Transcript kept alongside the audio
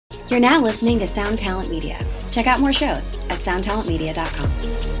You're now listening to Sound Talent Media. Check out more shows at soundtalentmedia.com.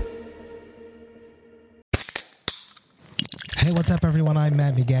 Hey, what's up, everyone? I'm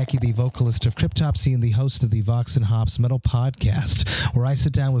Matt McGachy, the vocalist of Cryptopsy and the host of the Vox and Hops Metal Podcast, where I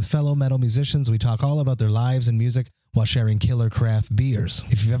sit down with fellow metal musicians. We talk all about their lives and music while sharing killer craft beers.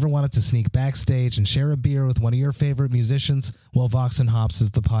 If you've ever wanted to sneak backstage and share a beer with one of your favorite musicians, well, Vox and Hops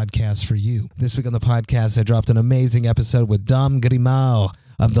is the podcast for you. This week on the podcast, I dropped an amazing episode with Dom Grimal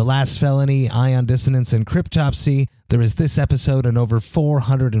of The Last Felony, Ion Dissonance, and Cryptopsy. There is this episode and over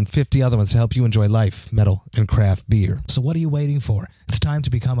 450 other ones to help you enjoy life, metal, and craft beer. So what are you waiting for? It's time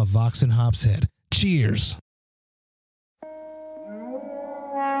to become a Vox and Hops head. Cheers!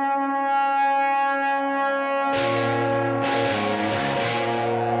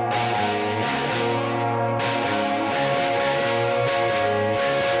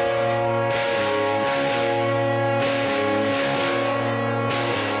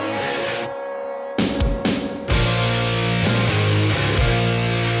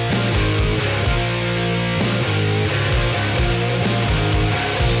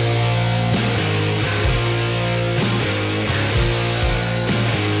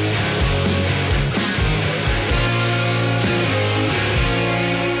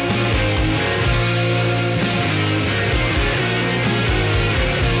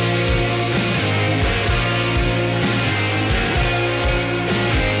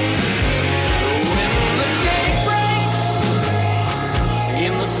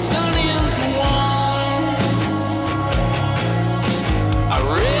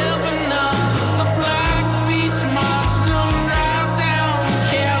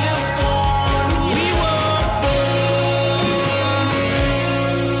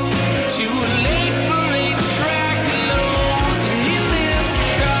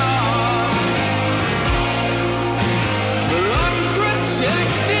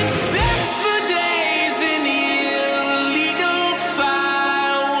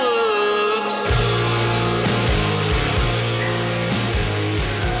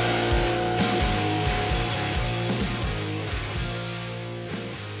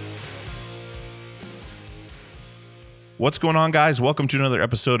 What's going on, guys? Welcome to another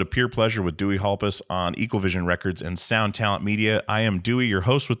episode of Pure Pleasure with Dewey Halpus on Equal Vision Records and Sound Talent Media. I am Dewey, your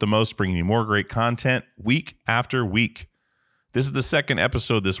host with the most, bringing you more great content week after week. This is the second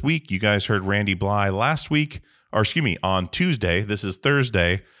episode this week. You guys heard Randy Bly last week, on Tuesday. This is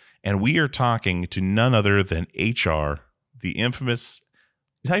Thursday, and we are talking to none other than HR, the infamous,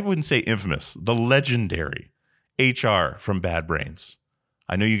 I wouldn't say infamous, the legendary HR from Bad Brains.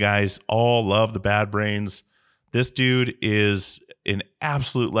 I know you guys all love the Bad Brains. This dude is an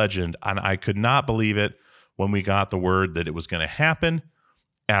absolute legend, and I could not believe it when we got the word that it was going to happen.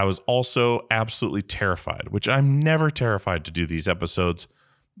 I was also absolutely terrified, which I'm never terrified to do these episodes.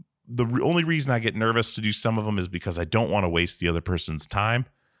 The only reason I get nervous to do some of them is because I don't want to waste the other person's time.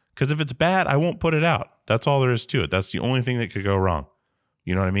 Because if it's bad, I won't put it out. That's all there is to it. That's the only thing that could go wrong.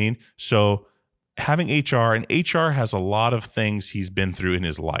 You know what I mean? So having HR, and HR has a lot of things he's been through in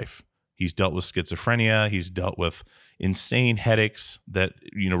his life. He's dealt with schizophrenia. He's dealt with insane headaches that,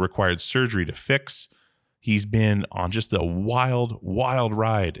 required surgery to fix. He's been on just a wild, wild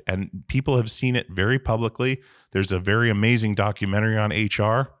ride, and people have seen it very publicly. There's a very amazing documentary on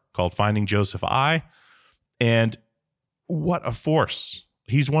HR called Finding Joseph I, and what a force.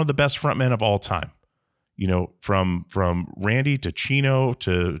 He's one of the best frontmen of all time. From Randy to Chino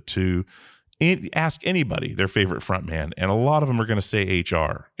to ask anybody their favorite frontman, and a lot of them are going to say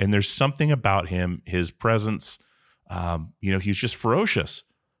HR. And there's something about him, his presence. He's just ferocious,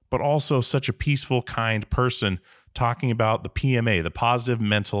 but also such a peaceful, kind person, talking about the PMA, the positive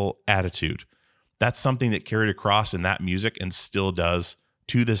mental attitude. That's something that carried across in that music and still does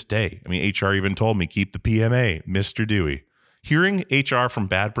to this day. I mean, HR even told me, keep the PMA, Mr. Dewey. Hearing HR from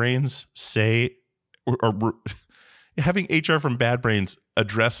Bad Brains say, or having HR from Bad Brains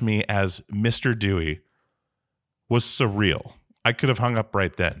address me as Mr. Dewey was surreal. I could have hung up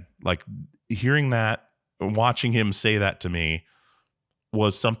right then. Like, hearing that, watching him say that to me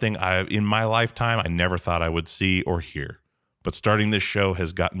was something in my lifetime, I never thought I would see or hear. But starting this show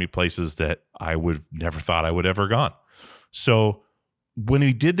has gotten me places that I would never thought I would ever gone. So when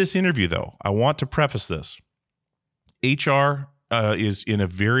we did this interview, though, I want to preface this. HR is in a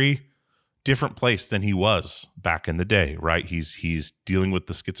very different place than he was back in the day, right? He's dealing with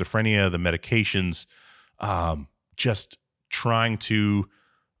the schizophrenia, the medications, just trying to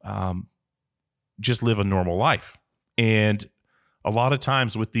just live a normal life. And a lot of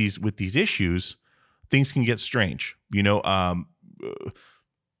times with these issues, things can get strange. In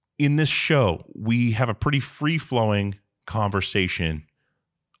this show, we have a pretty free-flowing conversation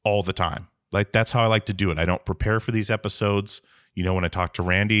all the time. Like, that's how I like to do it. I don't prepare for these episodes. You know, when I talked to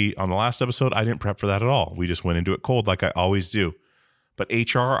Randy on the last episode, I didn't prep for that at all. We just went into it cold like I always do. But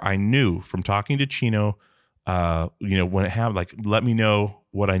HR, I knew from talking to Chino, you know, when it happened, like, let me know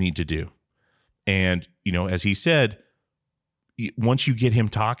what I need to do. And, you know, as he said, once you get him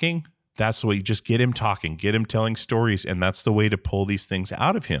talking, that's the way. You just get him talking, get him telling stories. And that's the way to pull these things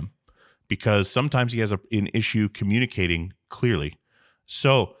out of him, because sometimes he has an issue communicating clearly.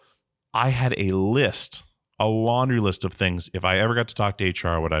 So I had a laundry list of things. If I ever got to talk to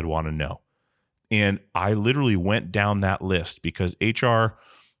HR, what I'd want to know. And I literally went down that list because HR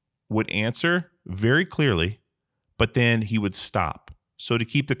would answer very clearly, but then he would stop. So to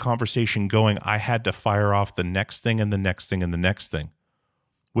keep the conversation going, I had to fire off the next thing and the next thing and the next thing,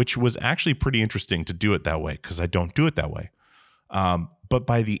 which was actually pretty interesting to do it that way because I don't do it that way. But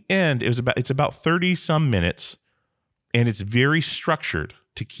by the end, it's about 30 some minutes, and it's very structured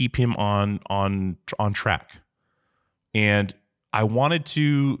to keep him on track. And I wanted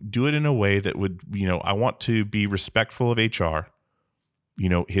to do it in a way that would, you know, I want to be respectful of HR, you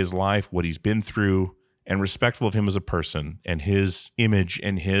know, his life, what he's been through, and respectful of him as a person and his image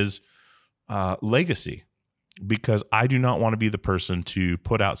and his legacy, because I do not want to be the person to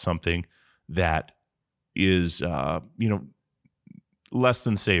put out something that is, you know, less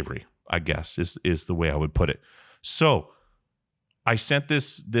than savory, I guess is the way I would put it. So I sent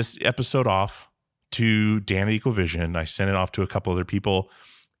this episode off to Dan at EcoVision. I sent it off to a couple other people,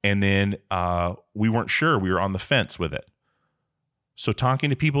 and then we weren't sure. We were on the fence with it. So talking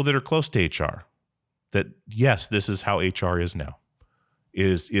to people that are close to HR, that yes, this is how HR is now,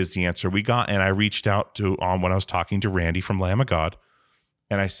 is the answer we got. And I reached out to when I was talking to Randy from Lamb of God,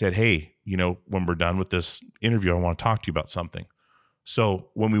 and I said, hey, you know, when we're done with this interview, I want to talk to you about something. So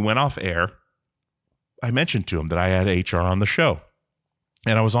when we went off air, I mentioned to him that I had HR on the show.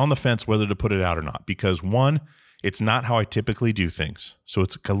 And I was on the fence whether to put it out or not, because one, it's not how I typically do things. So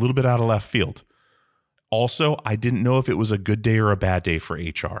it's a little bit out of left field. Also, I didn't know if it was a good day or a bad day for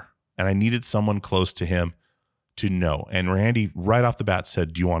HR. And I needed someone close to him to know. And Randy right off the bat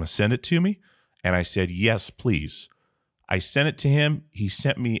said, do you want to send it to me? And I said, yes, please. I sent it to him. He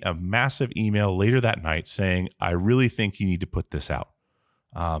sent me a massive email later that night saying, I really think you need to put this out.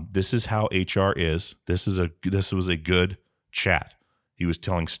 This is how HR is. This was a good chat. He was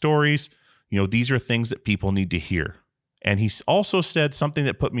telling stories. You know, these are things that people need to hear. And he also said something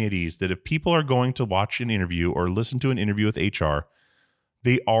that put me at ease, that if people are going to watch an interview or listen to an interview with HR,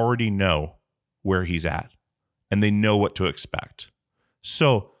 they already know where he's at and they know what to expect.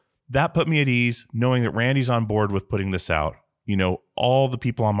 So that put me at ease, knowing that Randy's on board with putting this out. You know, all the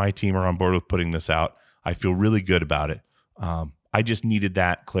people on my team are on board with putting this out. I feel really good about it. I just needed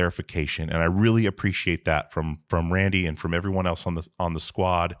that clarification, and I really appreciate that from Randy and from everyone else on the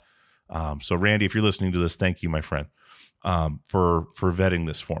squad. So Randy, if you're listening to this, thank you, my friend, for vetting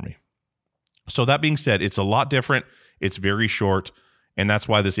this for me. So that being said, it's a lot different. It's very short, and that's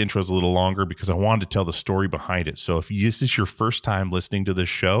why this intro is a little longer, because I wanted to tell the story behind it. So if this is your first time listening to this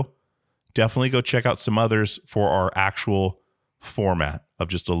show, definitely go check out some others for our actual format of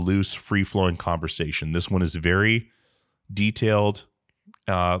just a loose, free-flowing conversation. This one is very detailed,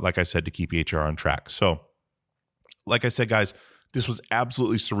 like I said, to keep HR on track. So like I said, guys, this was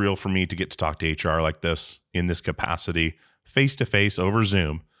absolutely surreal for me to get to talk to HR like this, in this capacity, face-to-face over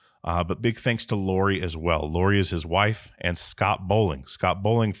Zoom. But big thanks to Lori as well. Lori is his wife, and Scott Bowling. Scott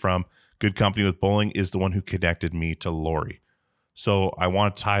Bowling from Good Company with Bowling is the one who connected me to Lori. So I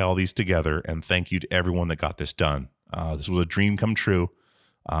want to tie all these together, and thank you to everyone that got this done. This was a dream come true.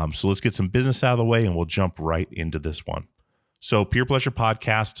 So let's get some business out of the way, and we'll jump right into this one. So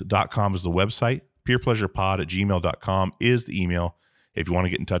peerpleasurepodcast.com is the website. peerpleasurepod@gmail.com is the email. If you want to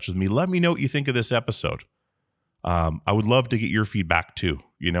get in touch with me, let me know what you think of this episode. I would love to get your feedback too.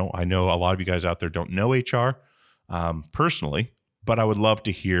 You know, I know a lot of you guys out there don't know HR personally, but I would love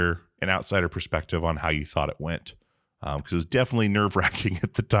to hear an outsider perspective on how you thought it went, because it was definitely nerve-wracking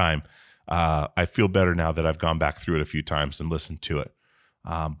at the time. I feel better now that I've gone back through it a few times and listened to it.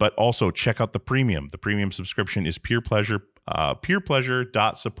 But also check out the premium. The premium subscription is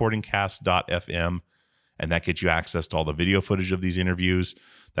peerpleasure.supportingcast.fm, and that gets you access to all the video footage of these interviews.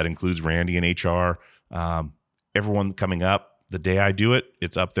 That includes Randy and HR. Everyone coming up, the day I do it,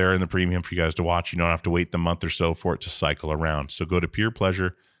 it's up there in the premium for you guys to watch. You don't have to wait the month or so for it to cycle around. So go to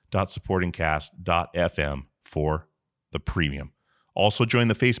peerpleasure.supportingcast.fm for the premium. Also join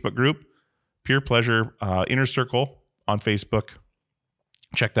the Facebook group, Peer Pleasure Inner Circle on Facebook.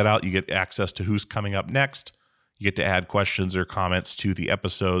 Check that out. You get access to who's coming up next. You get to add questions or comments to the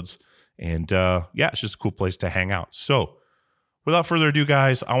episodes. And it's just a cool place to hang out. So Without further ado,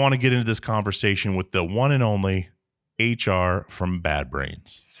 guys, I want to get into this conversation with the one and only HR from Bad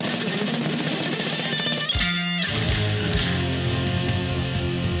Brains. In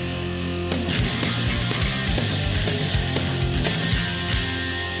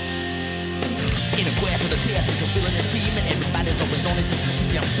a class of the test, it's a feeling the team, and everybody's always on it just to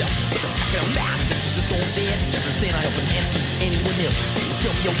see himself. But the fact that I'm mad, that you just don't dead, doesn't stand I open empty anyone else. So you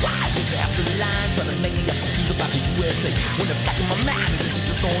tell me your why, did you have the line, trying to make me up confused about the USA. When the fact in my mind, that you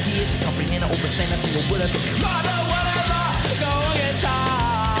just don't hear, to comprehend or understand, I see what I say. Mother, whatever, go get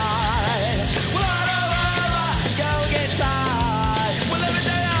tired. Whatever, go get tired. Well, every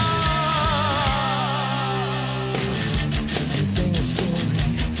day I'm saying a story,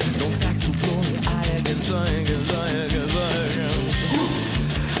 no fact to glory.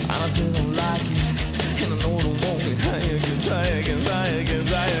 I still don't like it, and I know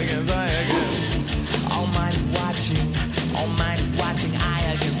I don't want it. Almighty watching,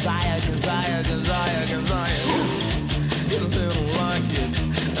 I against. And I still don't like it,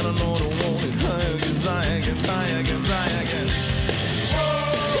 and I know I don't want it.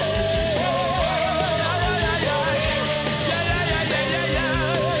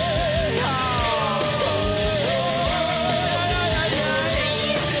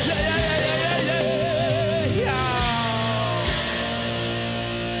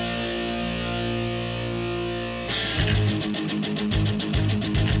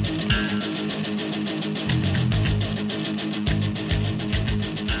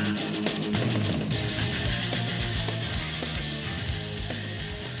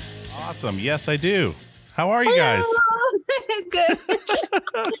 Awesome. Yes, I do. How are you guys? Good.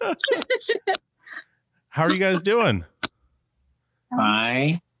 How are you guys doing?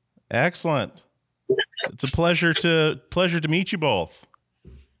 Fine. Excellent. It's a pleasure to meet you both.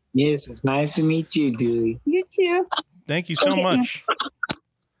 Yes, it's nice to meet you, Dewey. You too. Thank you so much.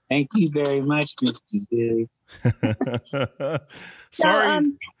 Thank you very much, Mr. Dewey.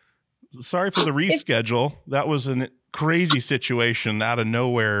 Sorry for the reschedule. That was a crazy situation out of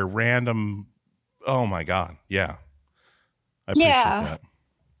nowhere, random. Oh my God. Yeah. I appreciate that.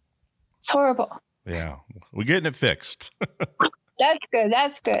 It's horrible. Yeah. We're getting it fixed.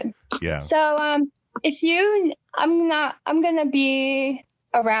 That's good. Yeah. So, I'm going to be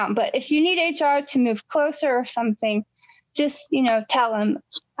around, but if you need HR to move closer or something, just, tell them.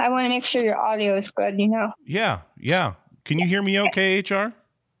 I want to make sure your audio is good, Yeah. Yeah. Can you hear me okay, HR?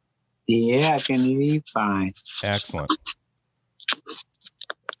 Yeah, I can hear you fine. Excellent.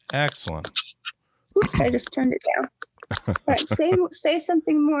 Oops, I just turned it down. All right, say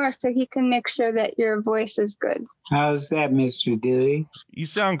something more so he can make sure that your voice is good. How's that, Mr. Dewey? You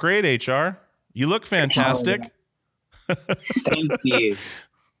sound great, HR. You look fantastic. Thank you.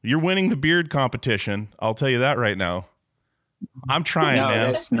 You're winning the beard competition. I'll tell you that right now. I'm trying, man.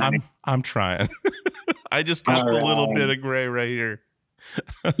 That's nice. I'm trying. I just got a little bit of gray right here.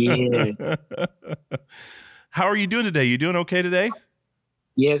 Yeah. How are you doing today? You doing okay today?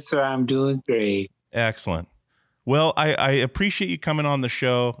 Yes, sir. I'm doing great. Excellent. Well, I appreciate you coming on the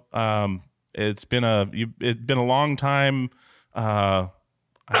show. It's been a long time. I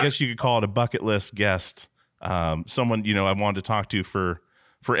guess you could call it a bucket list guest. Someone I wanted to talk to for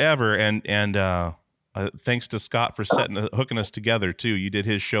forever, and thanks to Scott for hooking us together too. You did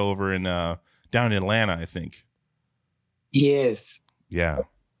his show over in down in Atlanta, I think. Yes. Yeah.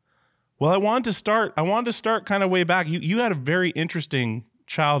 Well, I wanted to start kind of way back. You had a very interesting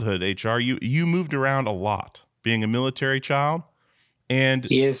childhood, HR. You moved around a lot, being a military child, and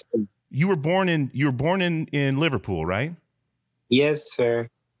yes, you were born in Liverpool, right? Yes, sir.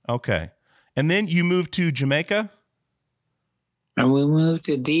 Okay, and then you moved to Jamaica. And we moved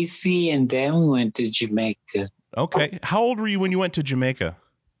to DC, and then we went to Jamaica. Okay, how old were you when you went to Jamaica?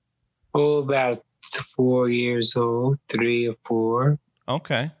 Oh, about 4 years old, 3 or 4.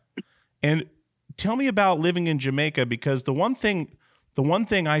 Okay, and tell me about living in Jamaica, because the one thing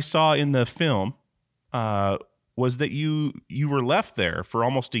I saw in the film was that you were left there for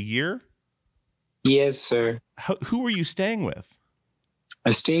almost a year. Yes, sir. Who were you staying with?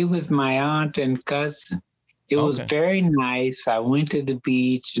 I stayed with my aunt and cousin. It was very nice. I went to the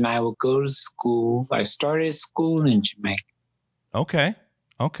beach and I would go to school. I started school in Jamaica. Okay.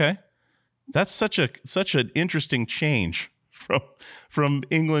 That's such an interesting change from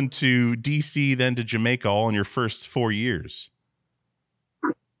England to DC, then to Jamaica, all in your first 4 years.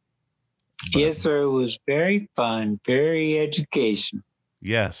 Yes, sir. It was very fun, very educational.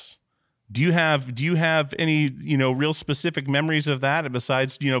 Yes. Do you have any, real specific memories of that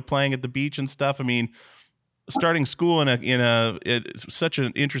besides, playing at the beach and stuff? I mean, starting school in such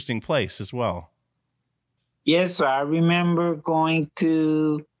an interesting place as well. Yes, sir. I remember going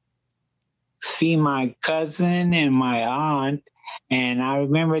to see my cousin and my aunt, and I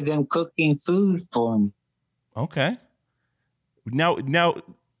remember them cooking food for me. Okay. Now,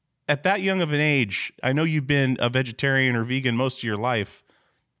 at that young of an age, I know you've been a vegetarian or vegan most of your life.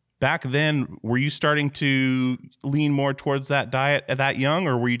 Back then, were you starting to lean more towards that diet at that young,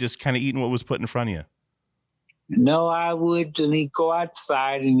 or were you just kind of eating what was put in front of you? No, I would go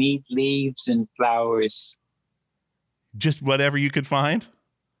outside and eat leaves and flowers. Just whatever you could find?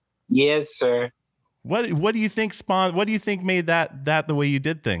 Yes, sir. What do you think what do you think made that the way you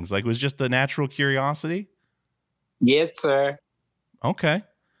did things? Like, was just the natural curiosity? Yes, sir. Okay.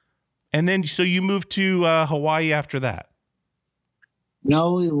 And then, so you moved to Hawaii after that?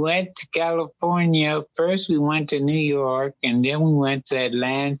 No, we went to California. First, we went to New York, and then we went to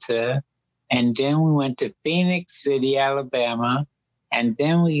Atlanta, and then we went to Phoenix City, Alabama, and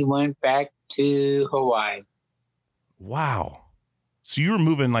then we went back to Hawaii. Wow. So you were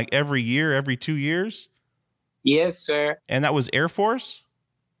moving like every year, every 2 years? Yes, sir. And that was Air Force?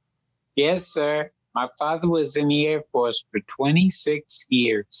 Yes, sir. My father was in the Air Force for 26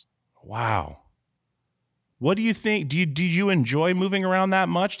 years. Wow. What do you think? Did you enjoy moving around that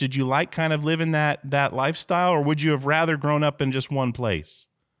much? Did you like kind of living that lifestyle, or would you have rather grown up in just one place?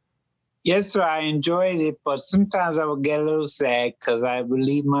 Yes, sir. I enjoyed it, but sometimes I would get a little sad because I would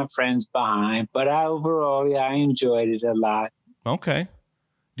leave my friends behind. But overall, I enjoyed it a lot. Okay.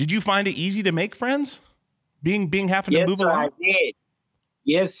 Did you find it easy to make friends? Being having to move around? Yes, I did.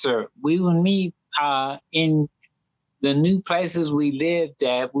 Yes, sir. We would meet in the new places we lived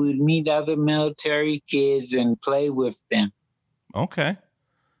at. We would meet other military kids and play with them. Okay.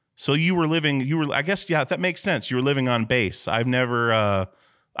 So I guess, yeah, that makes sense. You were living on base. I didn't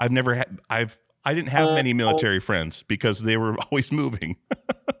have many military friends because they were always moving.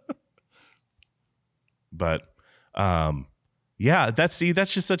 But, yeah, that's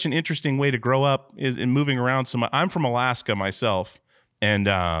just such an interesting way to grow up in moving around. So I'm from Alaska myself, and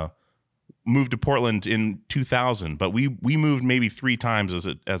moved to Portland in 2000. But we moved maybe 3 times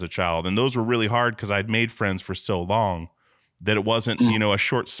as a child, and those were really hard because I'd made friends for so long that it wasn't a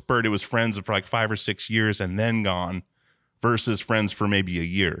short spurt. It was friends for like 5 or 6 years and then gone, versus friends for maybe a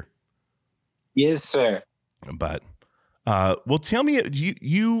year. Yes, sir. But well, tell me,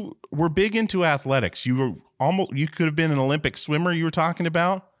 you were big into athletics. You could have been an Olympic swimmer, you were talking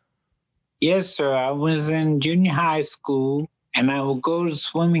about? Yes, sir. I was in junior high school, and I would go to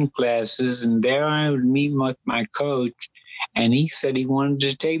swimming classes, and there I would meet with my coach, and he said he wanted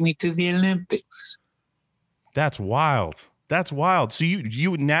to take me to the Olympics. That's wild. So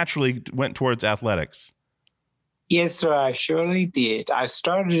you naturally went towards athletics. Yes, sir. I surely did. I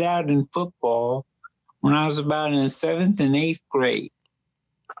started out in football when I was about in the 7th and 8th grade.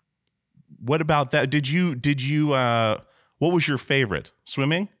 What about that? Did you what was your favorite?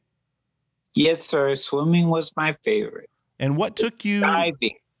 Swimming? Yes, sir. Swimming was my favorite. And what took you?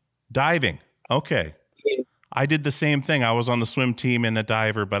 Diving. Okay. Yeah. I did the same thing. I was on the swim team and a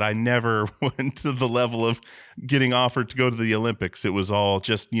diver, but I never went to the level of getting offered to go to the Olympics. It was all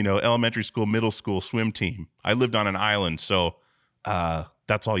just, elementary school, middle school swim team. I lived on an island, so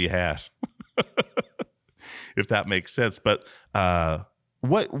that's all you had. If that makes sense. But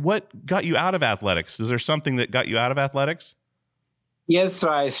what got you out of athletics? Is there something that got you out of athletics? Yes, so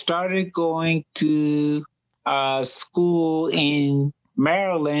I started going to school in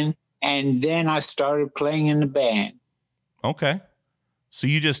Maryland, and then I started playing in the band. Okay. So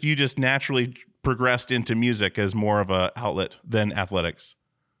you just naturally progressed into music as more of a outlet than athletics.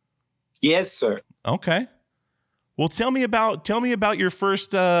 Yes, sir. Okay. Well, tell me about your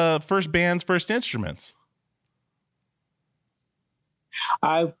first bands, first instruments.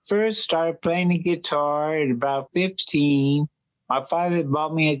 I first started playing the guitar at about 15. My father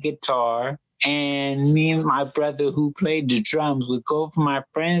bought me a guitar, and me and my brother, who played the drums, would go to my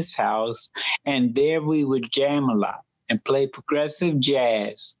friend's house, and there we would jam a lot and play progressive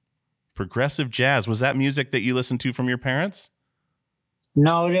jazz. Progressive jazz. Was that music that you listened to from your parents?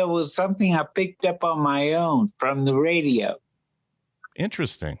 No, that was something I picked up on my own from the radio.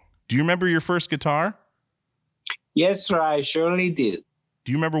 Interesting. Do you remember your first guitar? Yes, sir, I surely do.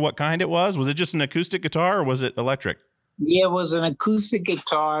 Do you remember what kind it was? Was it just an acoustic guitar or was it electric? Yeah, it was an acoustic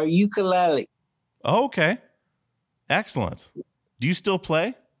guitar, ukulele. Oh, okay. Excellent. Do you still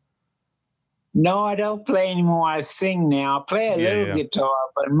play? No, I don't play anymore. I sing now. I play a little guitar,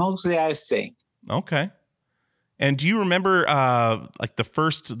 but mostly I sing. Okay. And do you remember like the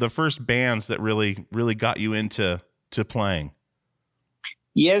first bands that really got you into playing?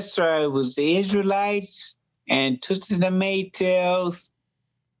 Yes, sir. It was the Israelites and Tootsie the Maytals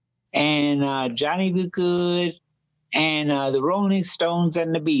and Johnny B. Good, and the Rolling Stones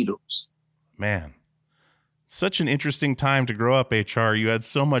and the Beatles. Man, such an interesting time to grow up, HR. You had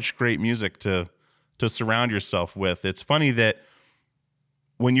so much great music to surround yourself with. It's funny that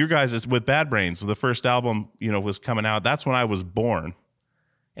when you guys with Bad Brains, the first album, was coming out, that's when I was born.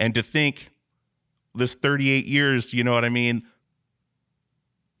 And to think this 38 years, you know what I mean?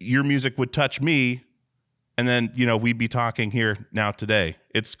 Your music would touch me, and then, we'd be talking here now today.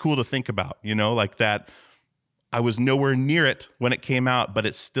 It's cool to think about, like that. I was nowhere near it when it came out, but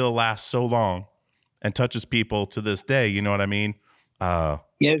it still lasts so long and touches people to this day. You know what I mean?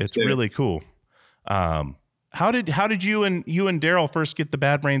 It's really cool. How did you and Daryl first get the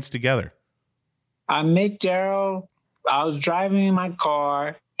Bad Brains together? I met Daryl. I was driving in my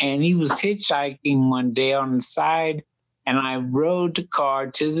car, and he was hitchhiking one day on the side. And I rode the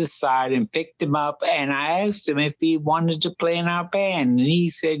car to the side and picked him up. And I asked him if he wanted to play in our band. And he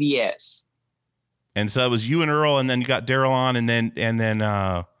said yes. And so it was you and Earl, and then you got Daryl on, and then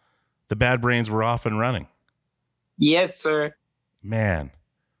the Bad Brains were off and running. Yes, sir. Man.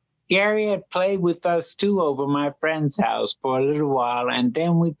 Gary had played with us too over my friend's house for a little while. And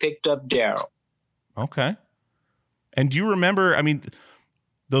then we picked up Daryl. Okay. And do you remember,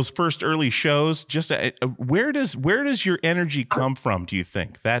 those first early shows, just where does your energy come from, do you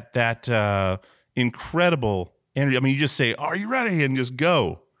think? That incredible energy. You just say, "Are you ready?" and just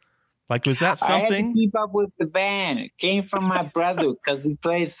go. Like, was that something? I had to keep up with the band. It came from my brother because he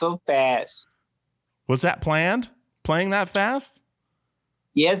plays so fast. Was that planned? Playing that fast?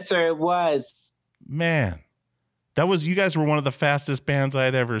 Yes, sir, it was. Man, you guys were one of the fastest bands I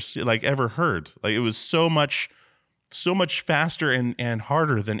had ever heard. Like, it was so much faster and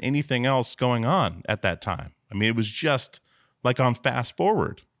harder than anything else going on at that time. It was just like on fast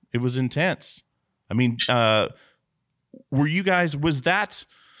forward. It was intense. Were you guys, was that,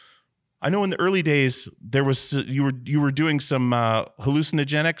 I know in the early days there was, you were doing some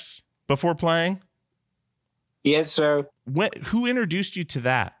hallucinogenics before playing? Yes, sir. Who introduced you to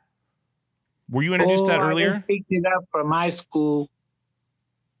that? Were you introduced to that earlier? I picked it up from high school.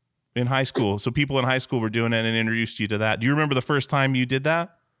 In high school. So people in high school were doing it and introduced you to that. Do you remember the first time you did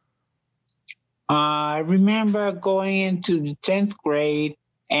that? I remember going into the 10th grade,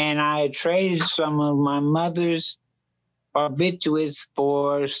 and I traded some of my mother's barbiturates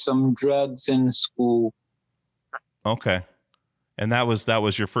for some drugs in school. Okay. And that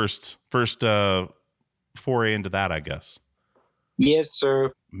was your first foray into that, I guess. Yes,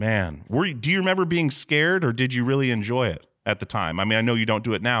 sir. Man, do you remember being scared, or did you really enjoy it at the time? I know you don't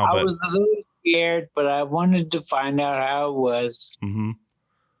do it now, but I was a little scared, but I wanted to find out how it was. Mm-hmm.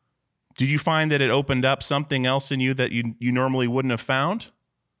 Did you find that it opened up something else in you that you normally wouldn't have found?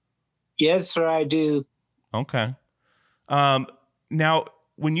 Yes, sir, I do. Okay. Now,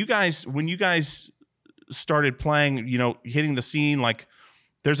 when you guys started playing, hitting the scene, like,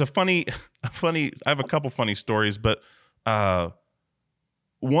 there's I have a couple funny stories, but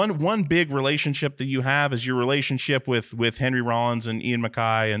one big relationship that you have is your relationship with Henry Rollins and Ian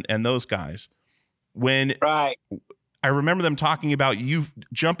MacKaye and those guys. Right. I remember them talking about you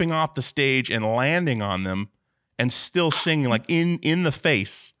jumping off the stage and landing on them and still singing, like, in the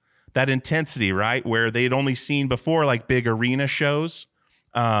face, that intensity, right? Where they'd only seen before, like, big arena shows.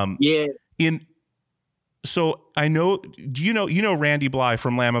 Yeah. So I know, do you know Randy Bly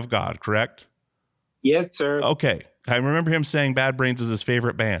from Lamb of God, correct? Yes, sir. Okay. I remember him saying Bad Brains is his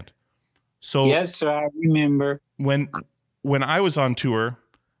favorite band. So yes, sir, I remember. When I was on tour,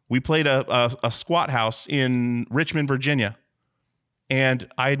 we played a squat house in Richmond, Virginia, and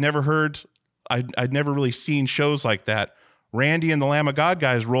I'd never really seen shows like that. Randy and the Lamb of God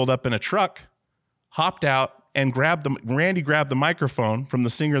guys rolled up in a truck, hopped out, and Randy grabbed the microphone from the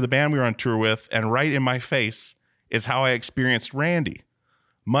singer of the band we were on tour with, and right in my face is how I experienced Randy,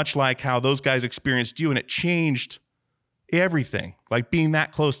 much like how those guys experienced you, and it changed everything, like being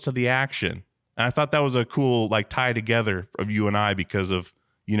that close to the action. And I thought that was a cool, like, tie together of you and I because of,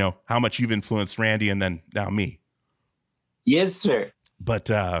 how much you've influenced Randy and then now me. Yes, sir. But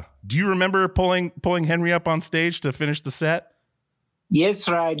do you remember pulling Henry up on stage to finish the set? Yes,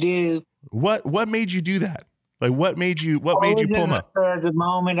 sir, I do. What made you do that? Like, what made you pull him up? At the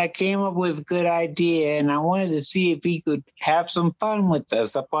moment, I came up with a good idea, and I wanted to see if he could have some fun with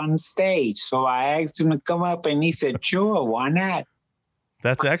us up on stage. So I asked him to come up, and he said, "Sure, why not?"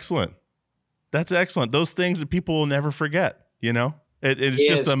 That's excellent. That's excellent. Those things that people will never forget. It's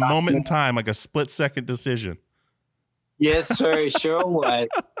just a moment in time, like a split-second decision. Yes, sir, it sure was.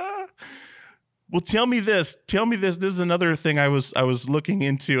 Well, tell me this. This is another thing I was looking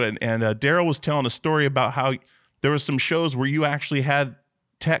into, and Daryl was telling a story about how there was some shows where you actually had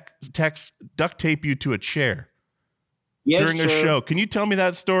duct tape you to a chair Yes, during a sir. show. Can you tell me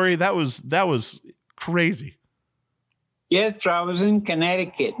that story? That was crazy. Yes, sir. I was in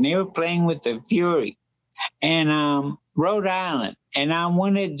Connecticut and they were playing with the Fury and Rhode Island. And I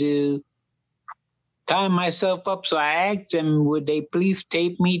wanted to tie myself up. So I asked them, would they please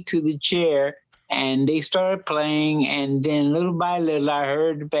tape me to the chair? And they started playing. And then little by little, I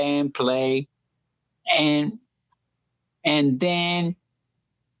heard the band play. And then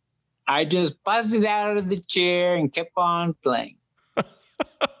I just buzzed out of the chair and kept on playing.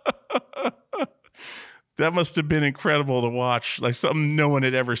 That must have been incredible to watch, like something no one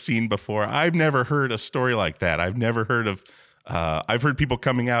had ever seen before. I've never heard a story like that. I've never heard of, I've heard people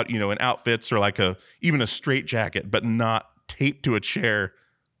coming out, in outfits or like even a straitjacket, but not taped to a chair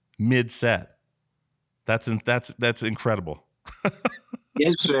mid-set. That's incredible.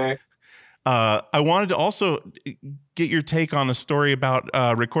 Yes, sir. I wanted to also get your take on the story about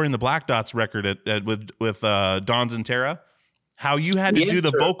recording the Black Dots record with Don Zentera. How you had to do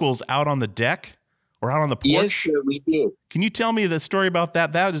the vocals out on the deck or out on the porch. Yes, sir, we did. Can you tell me the story about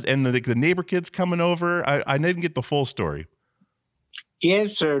that? And the neighbor kids coming over. I didn't get the full story.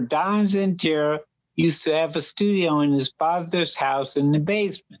 Yes, sir. Don Zentera used to have a studio in his father's house in the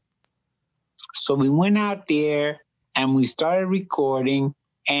basement. So we went out there and we started recording,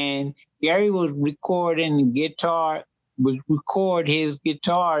 and Gary would record his guitar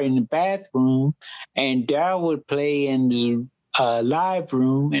in the bathroom, and Daryl would play in the live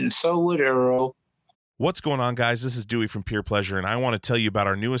room, and so would Earl. What's going on, guys? This is Dewey from Pure Pleasure, and I want to tell you about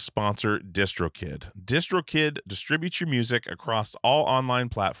our newest sponsor, DistroKid. DistroKid distributes your music across all online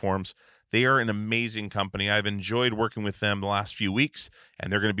platforms. They are an amazing company. I've enjoyed working with them the last few weeks,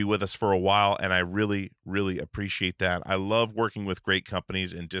 and they're going to be with us for a while, and I really, really appreciate that. I love working with great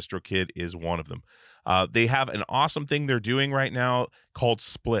companies, and DistroKid is one of them. They have an awesome thing they're doing right now called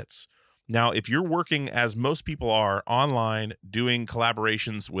Splits. Now, if you're working, as most people are, online, doing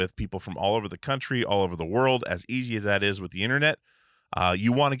collaborations with people from all over the country, all over the world, as easy as that is with the internet,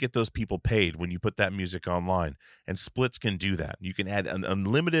 you want to get those people paid when you put that music online. And Splits can do that. You can add an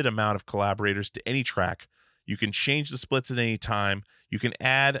unlimited amount of collaborators to any track. You can change the splits at any time. You can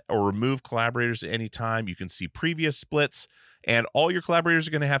add or remove collaborators at any time. You can see previous splits. And all your collaborators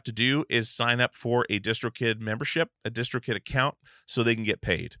are going to have to do is sign up for a DistroKid membership, a DistroKid account, so they can get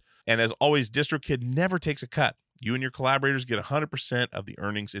paid. And as always, DistroKid never takes a cut. You and your collaborators get 100% of the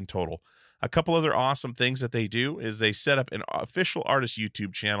earnings in total. A couple other awesome things that they do is they set up an official artist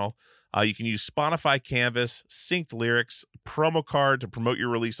YouTube channel. You can use Spotify Canvas, synced lyrics, promo card to promote your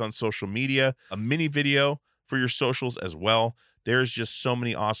release on social media, a mini video for your socials as well. There's just so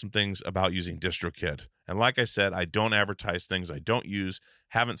many awesome things about using DistroKid. And like I said, I don't advertise things I don't use,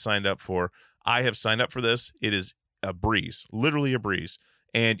 haven't signed up for. I have signed up for this. It is a breeze, literally a breeze.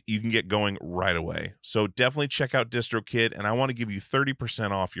 And you can get going right away. So definitely check out DistroKid, and I want to give you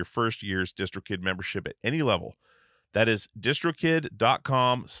 30% off your first year's DistroKid membership at any level. That is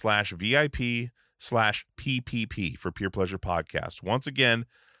distrokid.com/VIP/PPP for Pure Pleasure Podcast. Once again,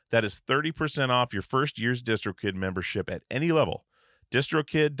 that is 30% off your first year's DistroKid membership at any level.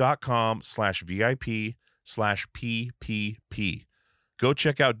 distrokid.com/VIP/PPP. Go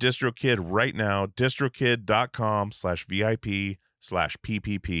check out DistroKid right now.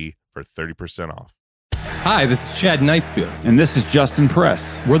 distrokid.com/VIP/PPP for 30% off. Hi, this is Chad Nicefield. And this is Justin Press.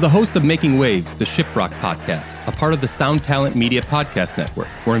 We're the host of Making Waves, the Shiprock podcast, a part of the Sound Talent Media Podcast Network.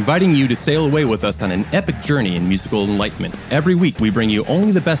 We're inviting you to sail away with us on an epic journey in musical enlightenment. Every week, we bring you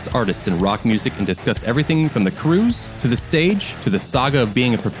only the best artists in rock music and discuss everything from the cruise, to the stage, to the saga of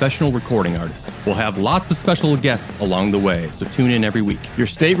being a professional recording artist. We'll have lots of special guests along the way, so tune in every week. Your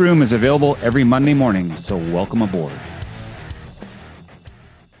stateroom is available every Monday morning, so welcome aboard.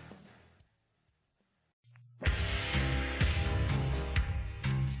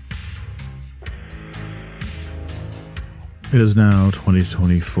 It is now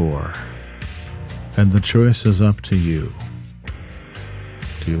 2024, and the choice is up to you.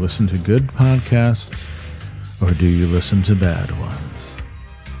 Do you listen to good podcasts, or do you listen to bad ones?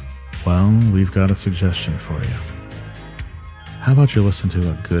 Well, we've got a suggestion for you. How about you listen to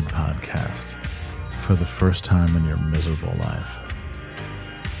a good podcast for the first time in your miserable life?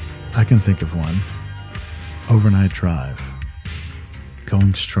 I can think of one. Overnight Drive.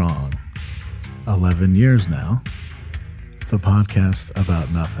 Going strong. 11 years now. The podcast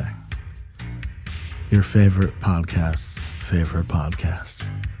about nothing. Your favorite podcast's favorite podcast.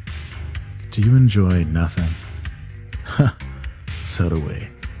 Do you enjoy nothing? So do we. Why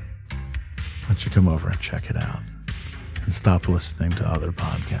don't you come over and check it out and stop listening to other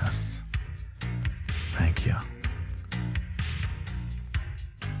podcasts? Thank you.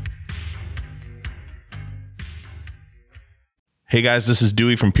 Hey guys, this is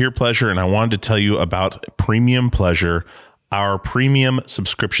Dewey from Peer Pleasure, and I wanted to tell you about Premium Pleasure, our premium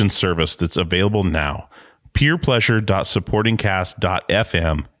subscription service that's available now.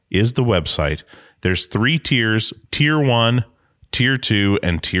 peerpleasure.supportingcast.fm is the website. There's 3 tiers, Tier 1, Tier 2,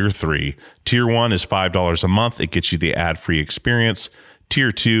 and Tier 3. Tier 1 is $5 a month. It gets you the ad-free experience.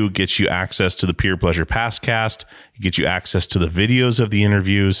 Tier 2 gets you access to the Peer Pleasure Passcast. It gets you access to the videos of the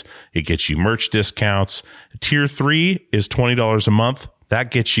interviews. It gets you merch discounts. Tier 3 is $20 a month. That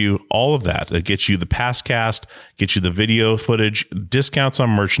gets you all of that. It gets you the Passcast, gets you the video footage, discounts on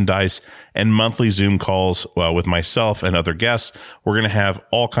merchandise, and monthly Zoom calls with myself and other guests. We're going to have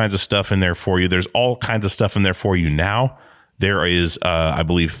all kinds of stuff in there for you. There's all kinds of stuff in there for you now. There is, I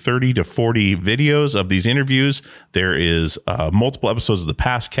believe, 30 to 40 videos of these interviews. There is multiple episodes of the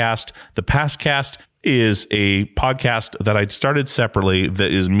Passcast. The Passcast is a podcast that I'd started separately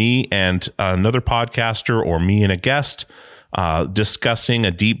that is me and another podcaster or me and a guest discussing a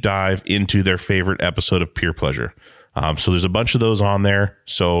deep dive into their favorite episode of Peer Pleasure. So there's a bunch of those on there.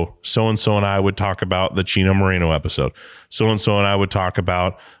 So-and-so and I would talk about the Chino Moreno episode. So-and-so and I would talk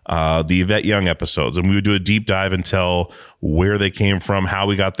about the Yvette Young episodes. And we would do a deep dive and tell where they came from, how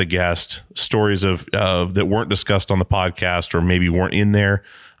we got the guest, stories of that weren't discussed on the podcast or maybe weren't in there.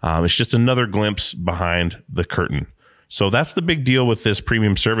 It's just another glimpse behind the curtain. So that's the big deal with this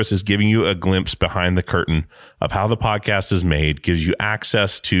premium service, is giving you a glimpse behind the curtain of how the podcast is made, gives you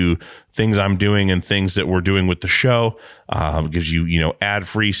access to things I'm doing and things that we're doing with the show, gives you,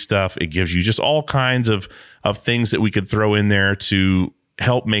 ad-free stuff. It gives you just all kinds of things that we could throw in there to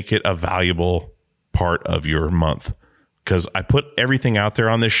help make it a valuable part of your month. Because I put everything out there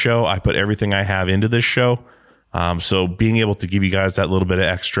on this show. I put everything I have into this show. So being able to give you guys that little bit of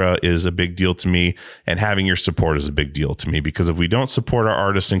extra is a big deal to me, and having your support is a big deal to me, because if we don't support our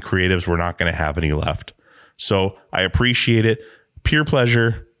artists and creatives, we're not going to have any left. So I appreciate it.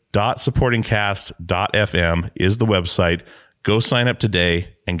 peerpleasure.supportingcast.fm is the website. Go sign up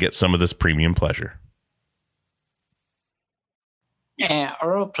today and get some of this premium pleasure. And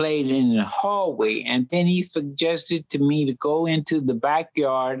Earl played in the hallway, and then he suggested to me to go into the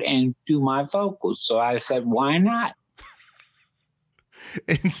backyard and do my vocals. So I said, why not?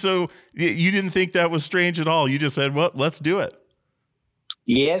 And so you didn't think that was strange at all. You just said, well, let's do it.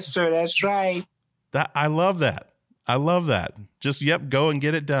 Yes, sir. That's right. I love that. I love that. Just, go and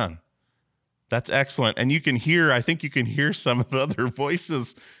get it done. That's excellent. And I think you can hear some of the other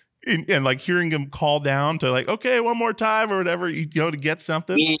voices and like hearing them call down to like, okay, one more time or whatever, to get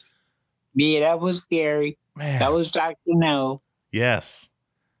something. Yeah, that was scary. Man. That was Dr. No. Yes.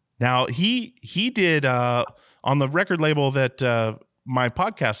 Now he did on the record label that my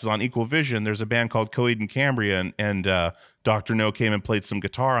podcast is on, Equal Vision. There's a band called Coed and Cambria, and Dr. No came and played some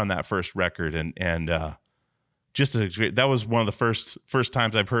guitar on that first record, and that was one of the first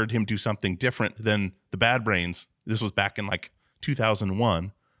times I've heard him do something different than the Bad Brains. This was back in like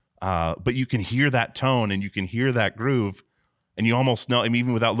 2001. But you can hear that tone and you can hear that groove, and you almost know,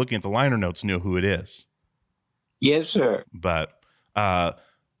 even without looking at the liner notes, know who it is. Yes, sir. But,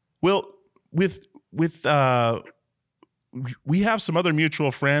 we have some other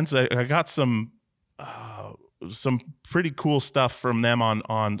mutual friends. I got some pretty cool stuff from them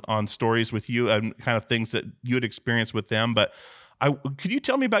on stories with you and kind of things that you had experienced with them. But could you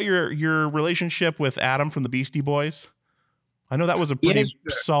tell me about your relationship with Adam from the Beastie Boys? I know that was a pretty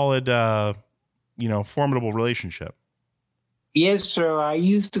solid, formidable relationship. Yes, sir. I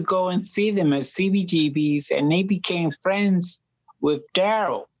used to go and see them at CBGB's, and they became friends with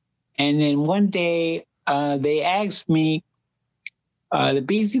Daryl. And then one day they asked me, the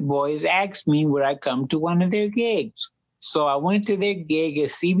Beastie Boys asked me would I come to one of their gigs. So I went to their gig at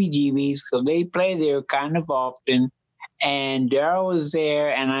CBGB's, because they play there kind of often. And Daryl was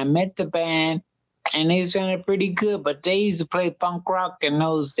there, and I met the band. And they sounded pretty good, but they used to play punk rock in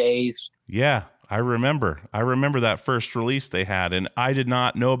those days. Yeah, I remember that first release they had, and I did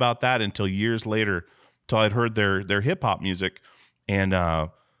not know about that until years later, until I'd heard their hip hop music. And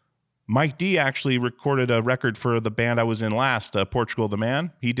Mike D actually recorded a record for the band I was in last, Portugal the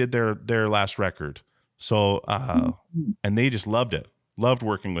Man. He did their last record. So, and they just loved it. Loved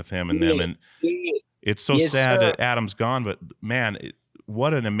working with him and them. And it's so sad that Adam's gone, but man,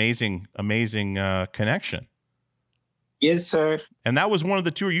 what an amazing connection. Yes, sir. And that was one of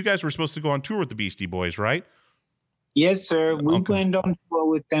the tour. You guys were supposed to go on tour with the Beastie Boys, right? Yes, sir. We went on tour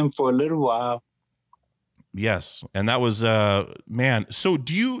with them for a little while. Yes. And that was, man. So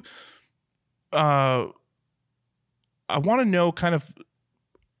do you, I want to know kind of,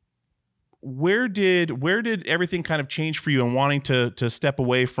 where did everything kind of change for you in wanting to step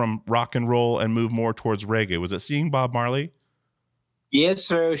away from rock and roll and move more towards reggae? Was it seeing Bob Marley? Yes,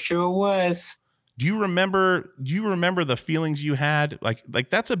 sir. Sure was. Do you remember the feelings you had? Like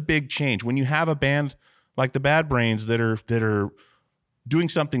that's a big change when you have a band like the Bad Brains that are doing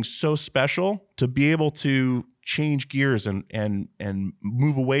something so special, to be able to change gears and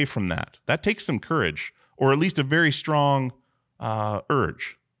move away from that. That takes some courage, or at least a very strong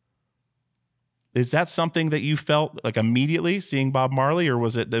urge. Is that something that you felt like immediately seeing Bob Marley, or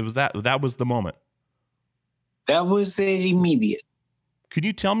was that was the moment? That was it immediate. Could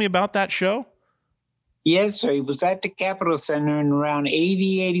you tell me about that show? Yes, sir. It was at the Capitol Center in around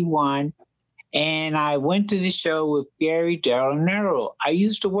 80, 81. And I went to the show with Gary, Daryl, and Earl. I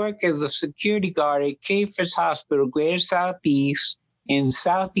used to work as a security guard at K-Fitz Hospital, Greater Southeast, in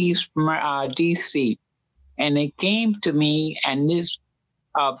Southeast D.C. And they came to me, and this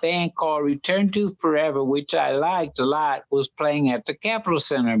band called Return to Forever, which I liked a lot, was playing at the Capitol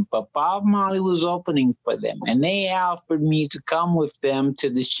Center. But Bob Marley was opening for them, and they offered me to come with them to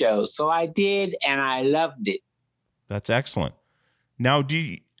the show. So I did, and I loved it. That's excellent. Now,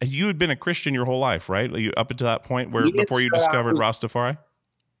 you had been a Christian your whole life, right? Up until that point before you discovered Rastafari?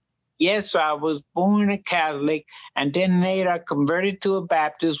 Yes, I was born a Catholic, and then later I converted to a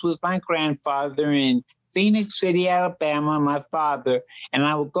Baptist with my grandfather in Phoenix City, Alabama, my father. And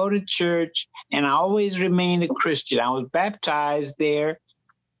I would go to church, and I always remained a Christian. I was baptized there,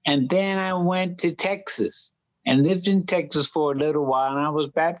 and then I went to Texas and lived in Texas for a little while, and I was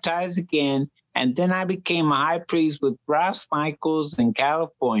baptized again. And then I became a high priest with Ross Michaels in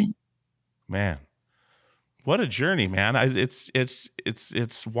California. Man, what a journey, man! It's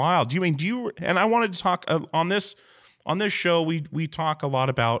wild. And I wanted to talk on this show. We talk a lot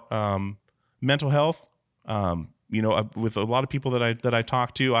about mental health. With a lot of people that I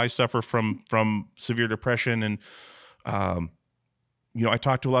talk to, I suffer from severe depression, and I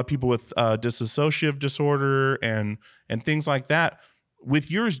talk to a lot of people with dissociative disorder and things like that.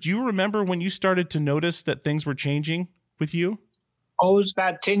 With yours, do you remember when you started to notice that things were changing with you? Oh, it was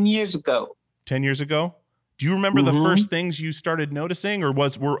about 10 years ago. 10 years ago? Do you remember the first things you started noticing, or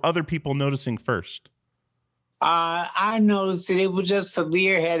were other people noticing first? I noticed that it was just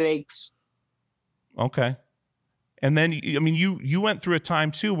severe headaches. Okay. And then, you went through a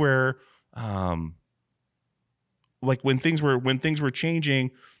time too where, like when things were changing,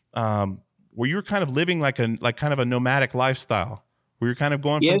 where you were kind of living like kind of a nomadic lifestyle. We were kind of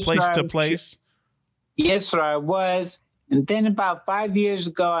going from place to place. Yes, sir, I was. And then about 5 years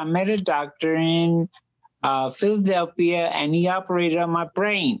ago, I met a doctor in Philadelphia, and he operated on my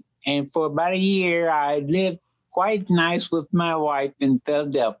brain. And for about a year, I lived quite nice with my wife in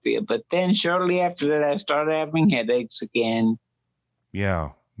Philadelphia. But then shortly after that, I started having headaches again.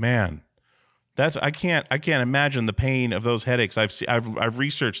 Yeah, man. I can't imagine the pain of those headaches. I've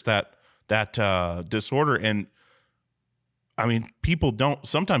researched that disorder, and people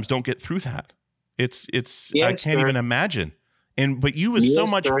sometimes don't get through that. It's yes, I can't even imagine. But you with so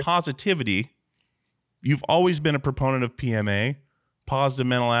much positivity, you've always been a proponent of PMA, positive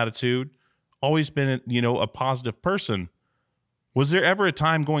mental attitude, always been a positive person. Was there ever a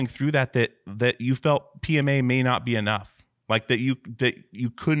time going through that you felt PMA may not be enough, like that you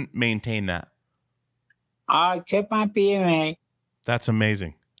couldn't maintain that? I kept my PMA. That's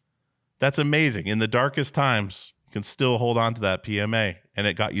amazing. That's amazing. In the darkest times, can still hold on to that PMA, and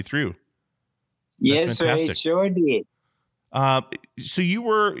it got you through. Yes, sir, it sure did. So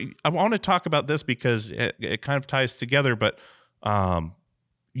I want to talk about this because it kind of ties together, but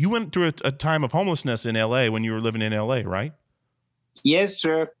you went through a time of homelessness in LA when you were living in LA, right? Yes,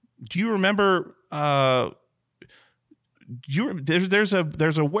 sir. Do you remember, there's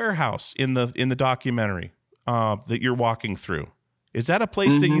a warehouse in the documentary that you're walking through. Is that a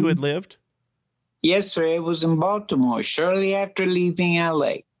place that you had lived? Yes, sir. It was in Baltimore, shortly after leaving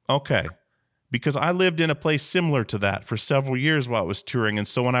LA. Okay. Because I lived in a place similar to that for several years while I was touring. And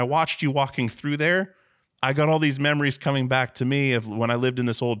so when I watched you walking through there, I got all these memories coming back to me of when I lived in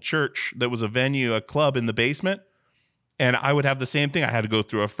this old church that was a venue, a club in the basement. And I would have the same thing. I had to go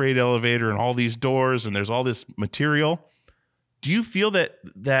through a freight elevator and all these doors, and there's all this material. Do you feel that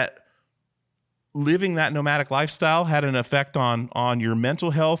living that nomadic lifestyle had an effect on your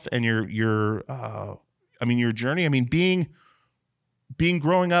mental health and your journey? Being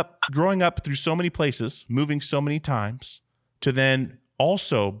growing up through so many places, moving so many times, to then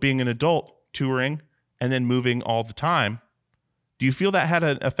also being an adult touring and then moving all the time. Do you feel that had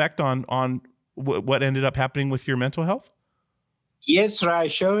an effect on what ended up happening with your mental health? Yes, sir, I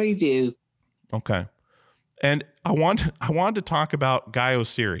surely do. Okay. And I wanted to talk about Guy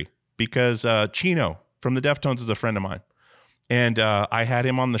Oseary because Chino from the Deftones is a friend of mine. And I had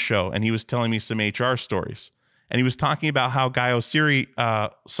him on the show, and he was telling me some HR stories. and he was talking about how Guy Oseary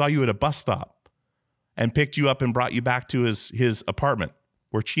saw you at a bus stop and picked you up and brought you back to his apartment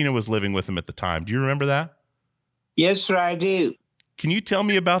where Chino was living with him at the time. Do you remember that? Yes, sir, I do. Can you tell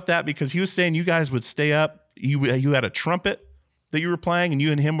me about that? Because he was saying you guys would stay up. You had a trumpet that you were playing, and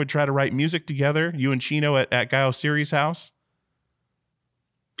you and him would try to write music together, you and Chino at Guy Oseary's house?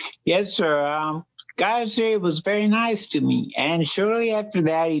 Yes, sir. Guy Oseary was very nice to me. And shortly after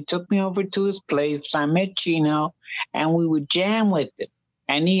that, he took me over to his place. I met Chino, and we would jam with him.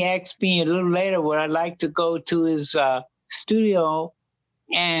 And he asked me a little later would I like to go to his studio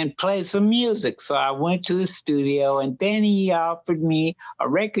and play some music. So I went to his studio, and then he offered me a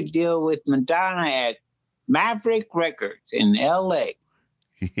record deal with Madonna at Maverick Records in L.A.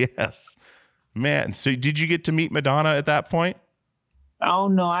 Yes. Man, so did you get to meet Madonna at that point? Oh,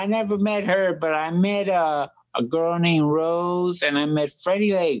 no, I never met her, but I met a girl named Rose, and I met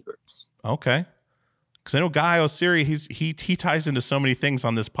Freddie Lagers. Okay. Because I know Guy Oseary, he ties into so many things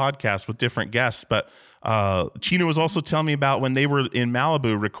on this podcast with different guests, but Chino was also telling me about when they were in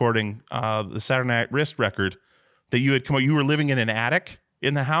Malibu recording the Saturday Night Wrist record, that you had come out, you were living in an attic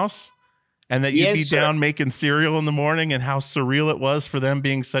in the house, and that you'd be down making cereal in the morning, and how surreal it was for them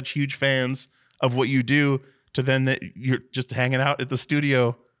being such huge fans of what you do, to then that you're just hanging out at the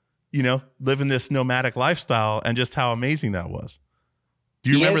studio, you know, living this nomadic lifestyle, and just how amazing that was.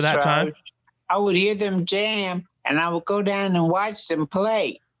 Do you remember that time? I would hear them jam, and I would go down and watch them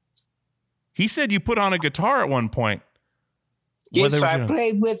play. He said you put on a guitar at one point. Yes, I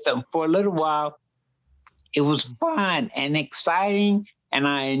played with them for a little while. It was fun and exciting, and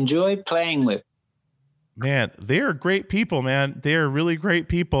I enjoyed playing with them. Man, they're great people, man. They're really great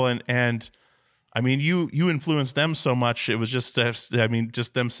people, and I mean, you influenced them so much. It was just, I mean,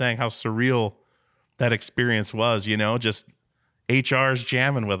 just them saying how surreal that experience was, you know, just HR's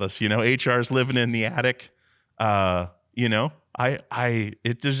jamming with us, you know, HR's living in the attic. You know,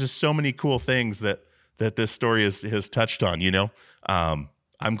 there's just so many cool things that this story has touched on, you know.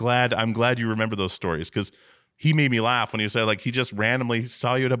 I'm glad you remember those stories, because he made me laugh when he said, like, he just randomly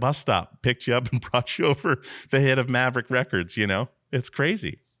saw you at a bus stop, picked you up and brought you over the head of Maverick Records, you know. It's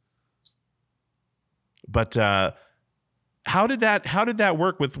crazy. But how did that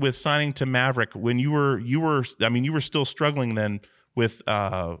work with signing to Maverick when you were I mean, you were still struggling then with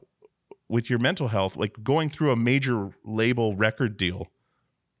your mental health, like going through a major label record deal?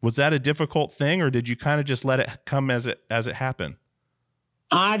 Was that a difficult thing, or did you kind of just let it come as it happened?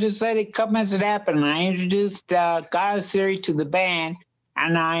 I just let it come as it happened. I introduced Guy Oseary to the band,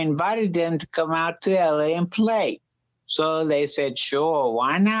 and I invited them to come out to LA and play. So they said, sure,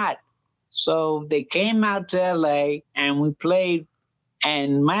 why not? So they came out to LA, and we played,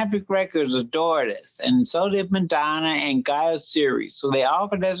 and Maverick Records adored us, and so did Madonna and Guy Oseary. So they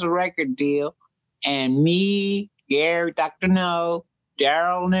offered us a record deal, and me, Gary, Dr. No,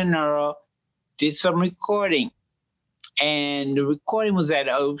 Daryl, and Earl did some recording. And the recording was at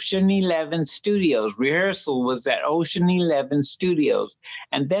Ocean 11 Studios. Rehearsal was at Ocean 11 Studios.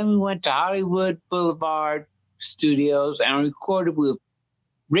 And then we went to Hollywood Boulevard Studios and recorded with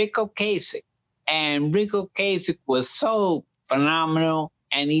Rick Ocasek. And Rick Ocasek was so phenomenal,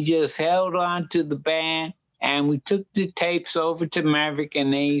 and he just held on to the band. And we took the tapes over to Maverick,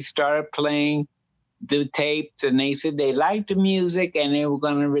 and they started playing the tapes, and they said they liked the music and they were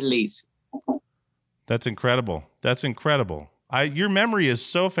going to release it. That's incredible. That's incredible. Your memory is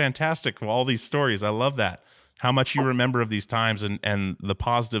so fantastic of all these stories. I love that. How much you remember of these times and the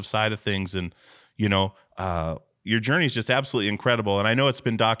positive side of things. And, you know, your journey is just absolutely incredible. And I know it's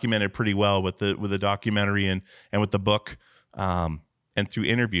been documented pretty well with the documentary and with the book and through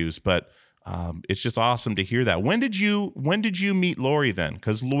interviews, but it's just awesome to hear that. When did you meet Lori then?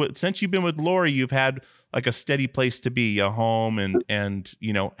 Because since you've been with Lori, you've had like a steady place to be, a home, and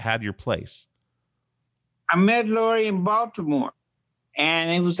you know, had your place. I met Lori in Baltimore, and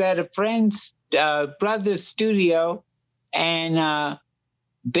it was at a friend's brother's studio, and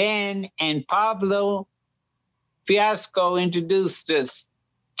Ben and Pablo Fiasco introduced us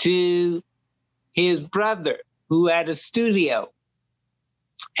to his brother, who had a studio.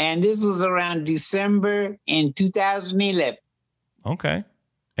 And this was around December in 2011. Okay.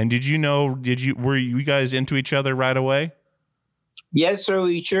 And were you guys into each other right away? Yes, sir,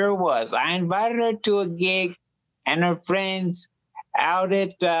 we sure was. I invited her to a gig and her friends out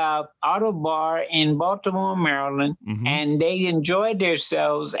at the Auto Bar in Baltimore, Maryland, and they enjoyed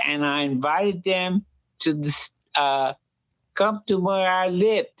themselves, and I invited them to come to where I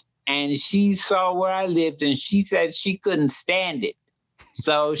lived. And she saw where I lived, and she said she couldn't stand it.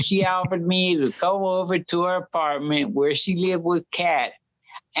 So she offered me to come over to her apartment where she lived with Kat.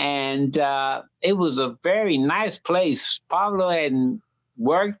 And it was a very nice place. Pablo had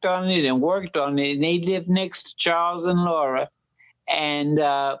worked on it, and they lived next to Charles and Laura. And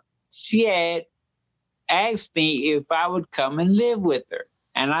she had asked me if I would come and live with her.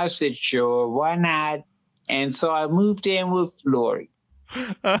 And I said, sure, why not? And so I moved in with Lori.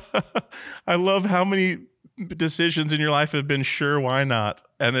 I love how many decisions in your life have been sure, why not?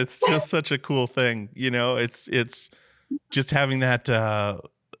 And it's just such a cool thing. You know, it's just having that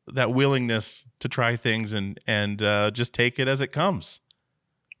willingness to try things and just take it as it comes.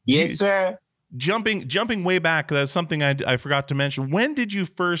 Yes, sir. Jumping way back, that's something I forgot to mention. When did you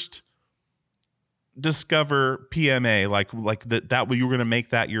first discover PMA? Like that you were going to make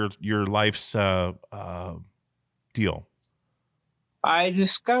that your life's deal? I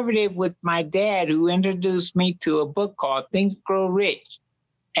discovered it with my dad, who introduced me to a book called Think Grow Rich.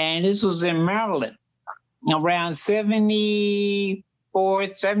 And this was in Maryland around 74,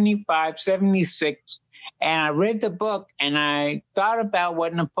 75, 76. And I read the book and I thought about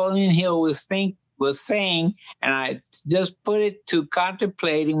what Napoleon Hill was saying. And I just put it to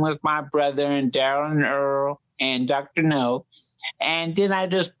contemplating with my brother and Darrell and Earl and Dr. No. And then I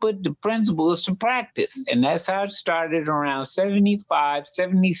just put the principles to practice. And that's how it started around 75,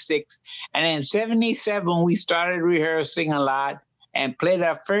 76. And in 77, we started rehearsing a lot and played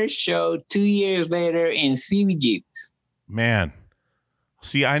our first show 2 years later in CBGB's. Man.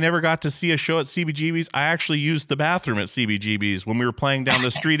 See, I never got to see a show at CBGB's. I actually used the bathroom at CBGB's when we were playing down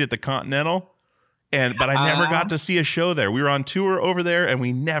the street at the Continental. But I never got to see a show there. We were on tour over there and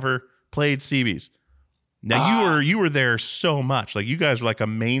we never played CB's. Now you were there so much. Like you guys were like a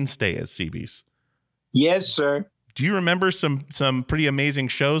mainstay at CB's. Yes, sir. Do you remember some pretty amazing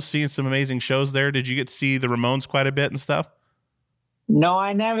shows, seeing some amazing shows there? Did you get to see the Ramones quite a bit and stuff? No,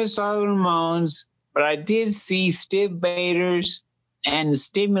 I never saw the Ramones, but I did see Steve Baders and the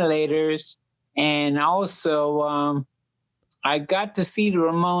Stimulators. And also I got to see the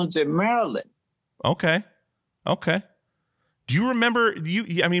Ramones in Maryland. Okay. Do you remember,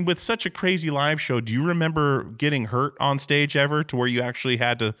 with such a crazy live show, do you remember getting hurt on stage ever to where you actually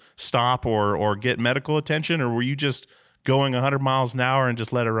had to stop or get medical attention? Or were you just going 100 miles an hour and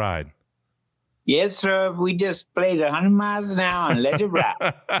just let it ride? Yes, sir. We just played 100 miles an hour and let it ride.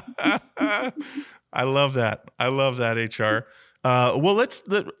 I love that. HR. Well,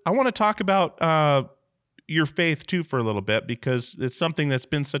 I want to talk about your faith too for a little bit, because it's something that's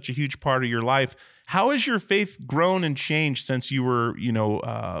been such a huge part of your life. How has your faith grown and changed since you were,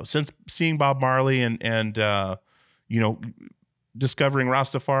 since seeing Bob Marley and discovering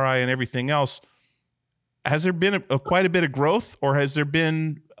Rastafari and everything else? Has there been quite a bit of growth, or has there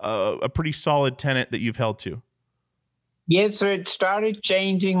been a pretty solid tenet that you've held to? Yes, sir. It started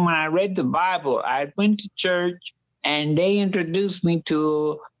changing when I read the Bible. I went to church and they introduced me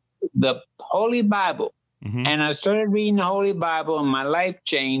to the Holy Bible. Mm-hmm. And I started reading the Holy Bible and my life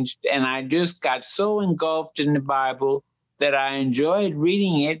changed. And I just got so engulfed in the Bible that I enjoyed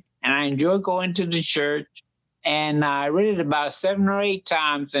reading it. And I enjoyed going to the church. And I read it about 7 or 8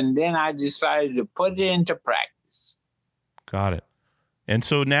 times. And then I decided to put it into practice. Got it. And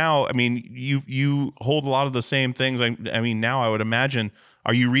so now, you hold a lot of the same things. Now I would imagine,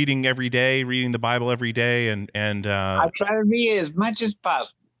 are you reading every day, reading the Bible every day? And I try to read as much as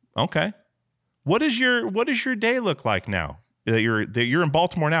possible. Okay. What does your day look like now? That you're in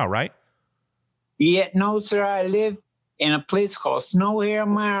Baltimore now, right? Yeah, no, sir. I live in a place called Snow Hill,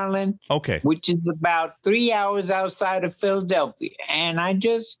 Maryland. Okay. Which is about 3 hours outside of Philadelphia. And I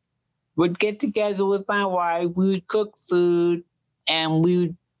just would get together with my wife. We would cook food and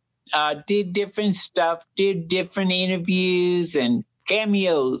we did different stuff, did different interviews and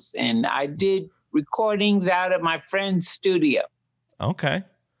cameos. And I did recordings out at my friend's studio. Okay.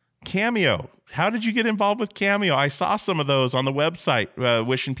 Cameo. How did you get involved with Cameo? I saw some of those on the website,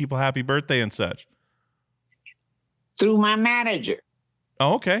 wishing people happy birthday and such. Through my manager.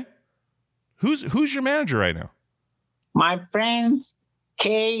 Oh, okay. Who's your manager right now? My friends,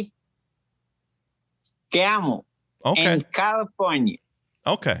 Kate Gamble. Okay. In California.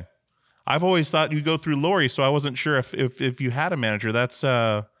 Okay. I've always thought you go through Lori, so I wasn't sure if you had a manager. That's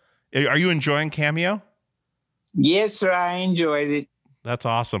are you enjoying Cameo? Yes, sir. I enjoyed it. That's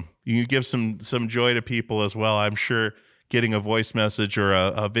awesome. You give some joy to people as well. I'm sure getting a voice message or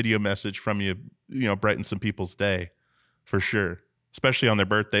a video message from you, brightens some people's day for sure, especially on their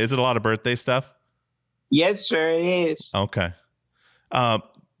birthday. Is it a lot of birthday stuff? Yes, sir, it is. Okay.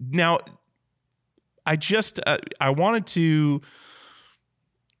 Now, I wanted to,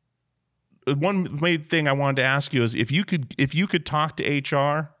 one main thing I wanted to ask you is if you could talk to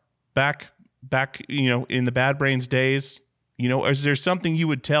HR back, in the Bad Brains days, You know, is there something you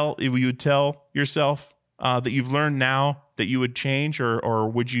would tell yourself that you've learned now that you would change, or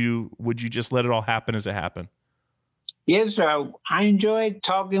would you just let it all happen as it happened? Yes, sir. I enjoyed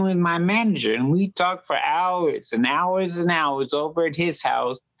talking with my manager, and we talked for hours and hours and hours over at his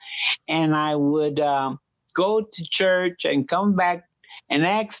house. And I would go to church and come back and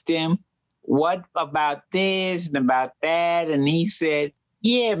ask him, what about this and about that? And he said,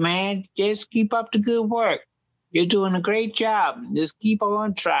 yeah, man, just keep up the good work. You're doing a great job. Just keep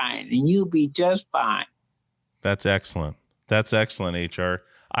on trying, and you'll be just fine. That's excellent. That's excellent, HR.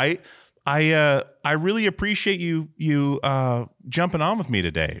 I really appreciate you jumping on with me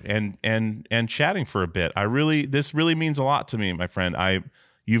today and chatting for a bit. This really means a lot to me, my friend.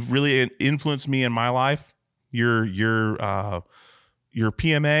 You've really influenced me in my life. Your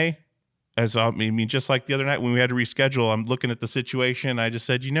PMA, just like the other night when we had to reschedule, I'm looking at the situation. I just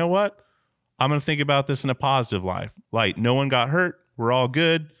said, you know what? I'm going to think about this in a positive light. No one got hurt. We're all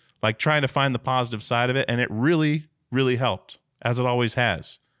good. Like trying to find the positive side of it. And it really, really helped, as it always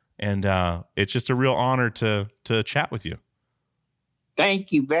has. And it's just a real honor to chat with you.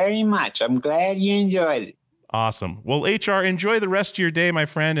 Thank you very much. I'm glad you enjoyed it. Awesome. Well, HR, enjoy the rest of your day, my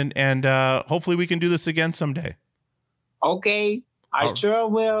friend. And hopefully we can do this again someday. Okay. I sure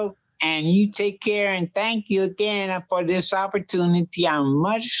will. And you take care. And thank you again for this opportunity. I'm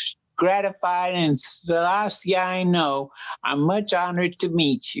much gratified, and Selassie, I know I'm much honored to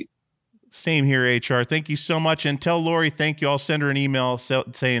meet you. Same here, HR. Thank you so much. And tell Lori thank you. I'll send her an email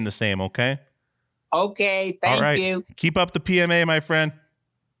saying the same, okay? Okay, thank you. Keep up the PMA, my friend.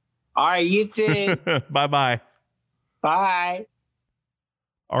 All right, you too. Bye-bye. Bye.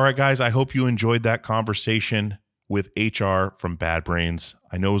 All right, guys, I hope you enjoyed that conversation with HR from Bad Brains.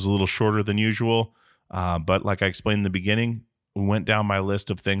 I know it was a little shorter than usual, but like I explained in the beginning, we went down my list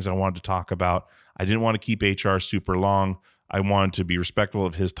of things I wanted to talk about. I didn't want to keep HR super long. I wanted to be respectful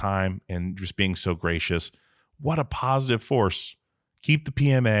of his time and just being so gracious. What a positive force. Keep the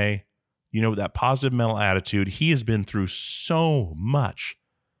PMA, that positive mental attitude. He has been through so much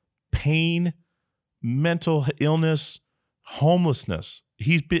pain, mental illness, homelessness.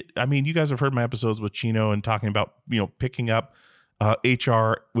 You guys have heard my episodes with Chino and talking about, picking up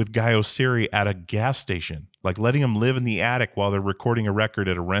HR with Guy Osiri at a gas station, like letting him live in the attic while they're recording a record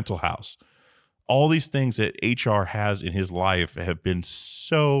at a rental house. All these things that HR has in his life have been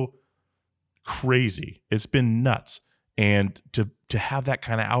so crazy. It's been nuts. And to have that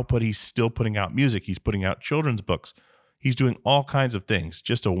kind of output, he's still putting out music. He's putting out children's books. He's doing all kinds of things.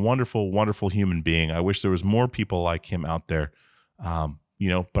 Just a wonderful, wonderful human being. I wish there was more people like him out there,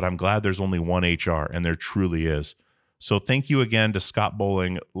 but I'm glad there's only one HR, and there truly is. So thank you again to Scott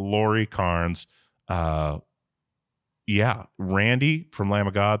Bowling, Lori Carnes, Randy from Lamb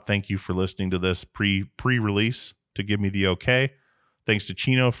of God. Thank you for listening to this pre-release to give me the okay. Thanks to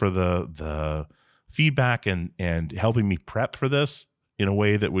Chino for the feedback and helping me prep for this in a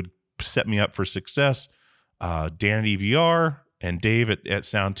way that would set me up for success. Dan at EVR and Dave at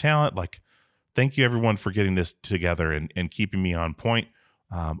Sound Talent. Thank you everyone for getting this together and keeping me on point.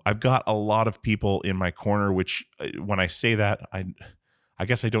 I've got a lot of people in my corner, which when I say that, I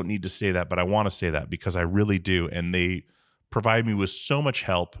guess I don't need to say that, but I want to say that because I really do. And they provide me with so much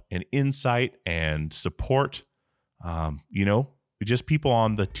help and insight and support, just people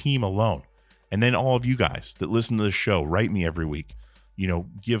on the team alone. And then all of you guys that listen to the show, write me every week,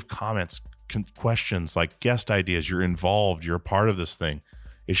 give comments, questions, like guest ideas. You're involved. You're a part of this thing.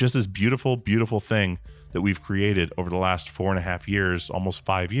 It's just this beautiful, beautiful thing that we've created over the last 4.5 years, almost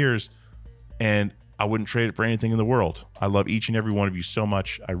 5 years. And I wouldn't trade it for anything in the world. I love each and every one of you so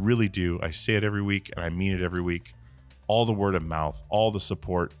much. I really do. I say it every week and I mean it every week. All the word of mouth, all the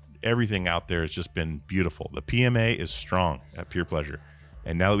support, everything out there has just been beautiful. The PMA is strong at Pure Pleasure.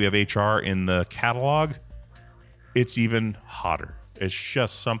 And now that we have HR in the catalog, it's even hotter. It's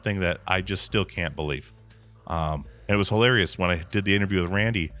just something that I just still can't believe. And it was hilarious when I did the interview with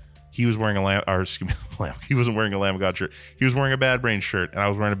Randy. He was wearing he wasn't wearing a Lamb of God shirt. He was wearing a Bad Brains shirt, and I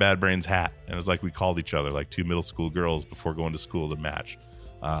was wearing a Bad Brains hat. And it was like we called each other like two middle school girls before going to school to match.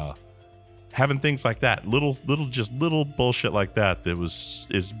 Having things like that, little bullshit like that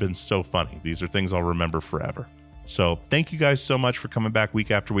it's been so funny. These are things I'll remember forever. So thank you guys so much for coming back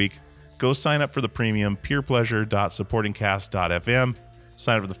week after week. Go sign up for the premium, purepleasure.supportingcast.fm.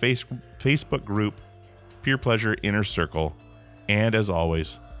 Sign up for the Facebook group, Pure Pleasure Inner Circle. And as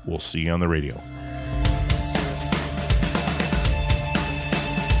always, we'll see you on the radio.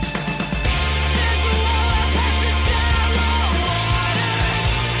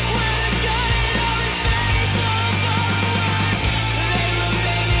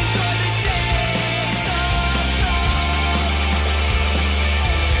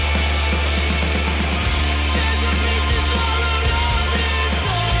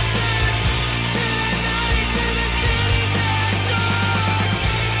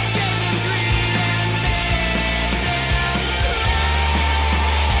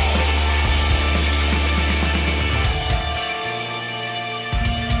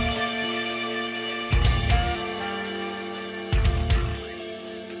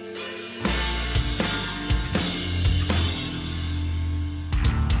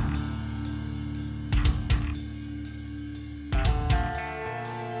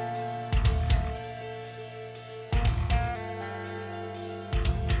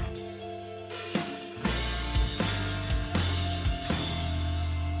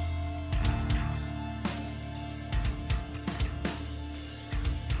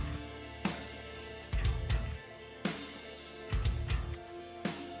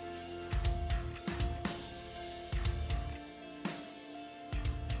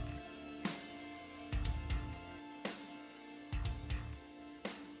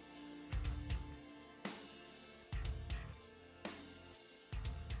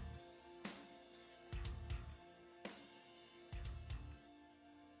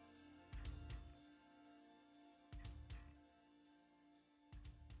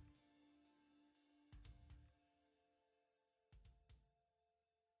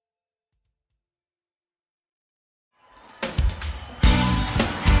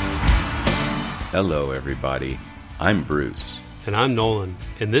 Hello, everybody. I'm Bruce. And I'm Nolan,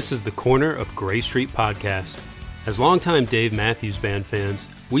 and this is the Corner of Gray Street podcast. As longtime Dave Matthews Band fans,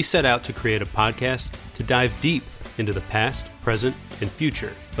 we set out to create a podcast to dive deep into the past, present, and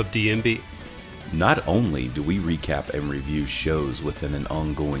future of DMB. Not only do we recap and review shows within an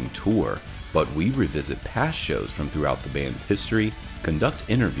ongoing tour, but we revisit past shows from throughout the band's history, conduct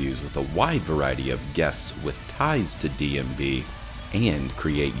interviews with a wide variety of guests with ties to DMB, and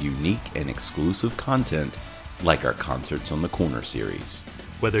create unique and exclusive content like our Concerts on the Corner series.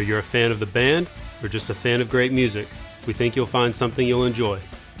 Whether you're a fan of the band or just a fan of great music, we think you'll find something you'll enjoy.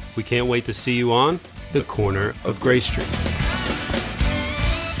 We can't wait to see you on The Corner of Gray Street.